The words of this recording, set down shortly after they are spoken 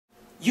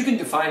You can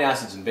define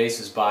acids and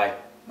bases by,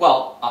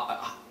 well,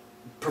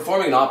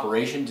 performing an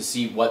operation to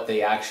see what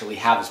they actually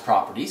have as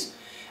properties,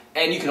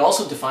 and you can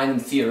also define them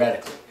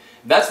theoretically.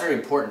 That's very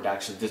important,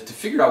 actually, to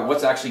figure out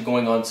what's actually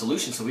going on in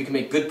solution so we can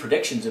make good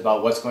predictions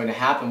about what's going to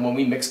happen when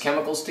we mix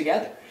chemicals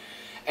together.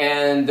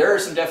 And there are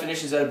some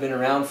definitions that have been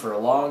around for a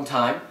long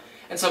time,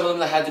 and some of them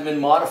that had to be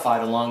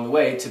modified along the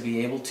way to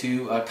be able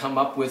to come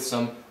up with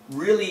some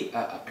really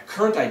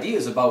current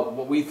ideas about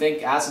what we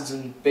think acids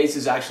and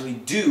bases actually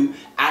do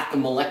at the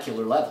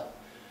molecular level.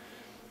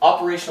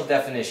 Operational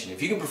definition.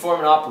 If you can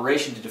perform an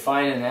operation to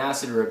define an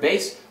acid or a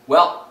base,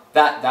 well,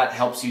 that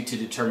helps you to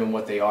determine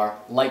what they are.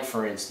 Like,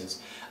 for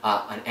instance,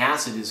 an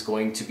acid is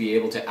going to be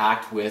able to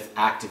act with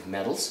active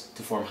metals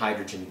to form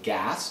hydrogen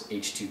gas,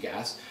 H2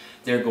 gas.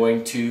 They're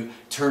going to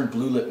turn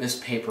blue litmus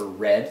paper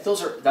red.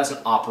 That's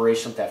an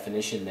operational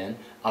definition then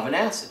of an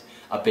acid.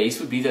 A base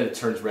would be that it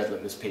turns red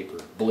litmus paper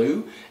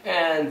blue,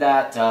 and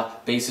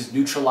that bases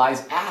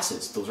neutralize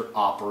acids. Those are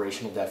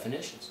operational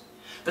definitions.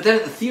 But then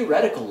at the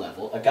theoretical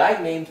level, a guy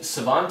named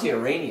Svante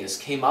Arrhenius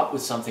came up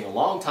with something a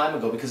long time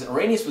ago because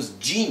Arrhenius was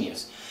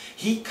genius.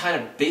 He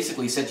kind of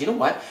basically said, you know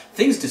what,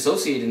 things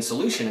dissociate in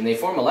solution and they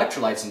form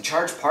electrolytes and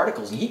charged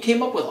particles, and he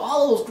came up with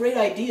all those great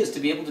ideas to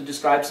be able to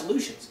describe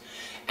solutions.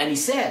 And he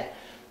said,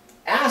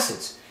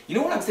 acids, you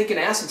know what I'm thinking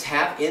acids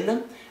have in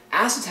them?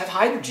 Acids have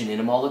hydrogen in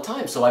them all the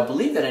time, so I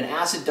believe that an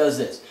acid does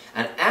this.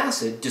 An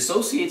acid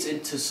dissociates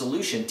into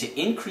solution to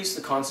increase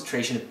the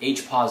concentration of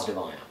H positive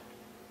ion.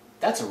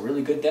 That's a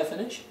really good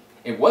definition.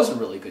 It was a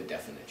really good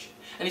definition.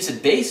 And he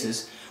said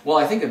bases, well,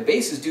 I think that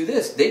bases do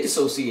this. They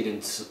dissociate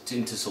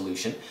into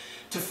solution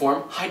to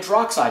form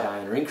hydroxide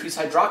ion or increase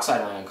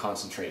hydroxide ion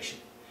concentration.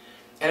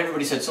 And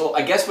everybody said, so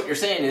I guess what you're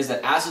saying is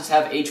that acids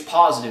have H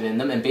positive in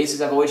them and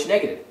bases have OH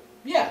negative.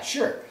 Yeah,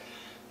 sure.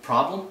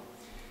 Problem?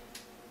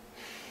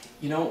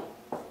 You know,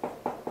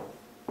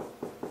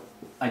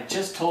 I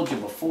just told you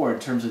before in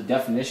terms of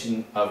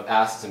definition of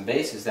acids and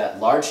bases that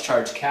large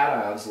charged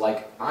cations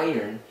like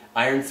iron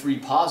 3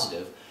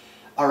 positive,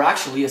 are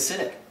actually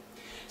acidic.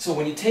 So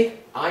when you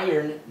take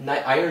iron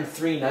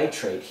 3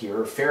 nitrate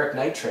here, or ferric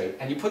nitrate,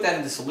 and you put that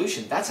into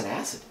solution, that's an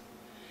acid.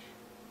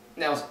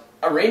 Now,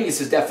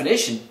 Arrhenius'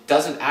 definition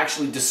doesn't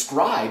actually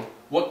describe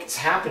what's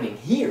happening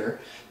here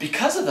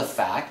because of the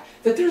fact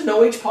that there's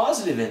no H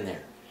positive in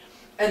there.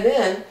 And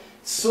then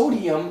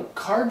sodium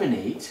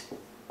carbonate,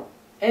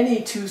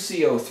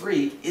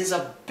 Na2CO3, is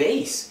a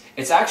base.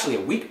 It's actually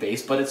a weak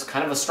base, but it's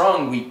kind of a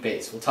strong weak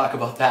base. We'll talk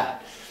about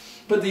that.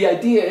 But the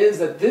idea is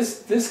that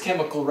this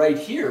chemical right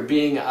here,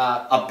 being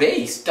a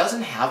base,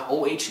 doesn't have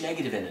OH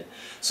negative in it.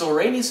 So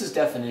Arrhenius'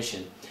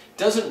 definition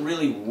doesn't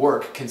really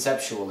work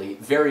conceptually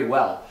very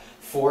well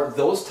for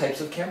those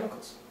types of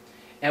chemicals.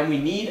 And we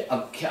need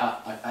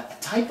a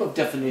type of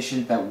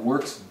definition that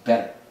works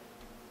better.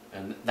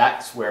 And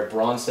that's where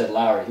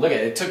Bronsted-Lowry, look at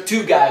it, it took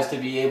two guys to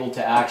be able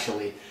to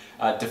actually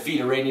defeat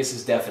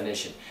Arrhenius'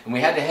 definition. And we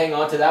had to hang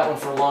on to that one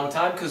for a long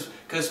time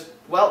because,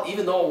 well,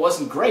 even though it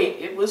wasn't great,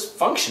 it was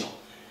functional.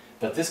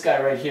 But this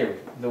guy right here,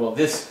 well,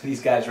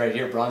 these guys right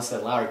here,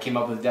 Bronsted-Lowry, came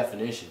up with a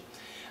definition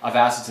of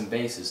acids and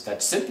bases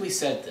that simply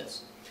said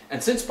this.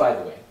 And since, by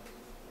the way,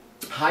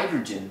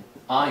 hydrogen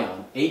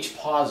ion, H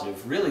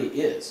positive, really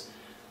is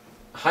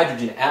a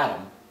hydrogen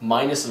atom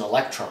minus an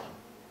electron.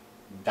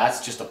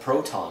 That's just a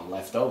proton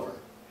left over.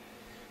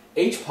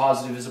 H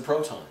positive is a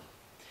proton.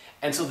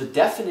 And so the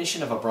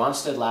definition of a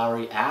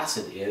Bronsted-Lowry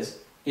acid is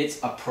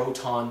it's a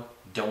proton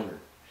donor.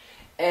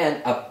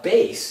 And a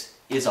base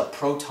is a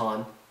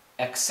proton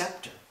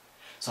acceptor.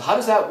 So how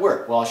does that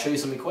work? Well, I'll show you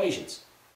some equations.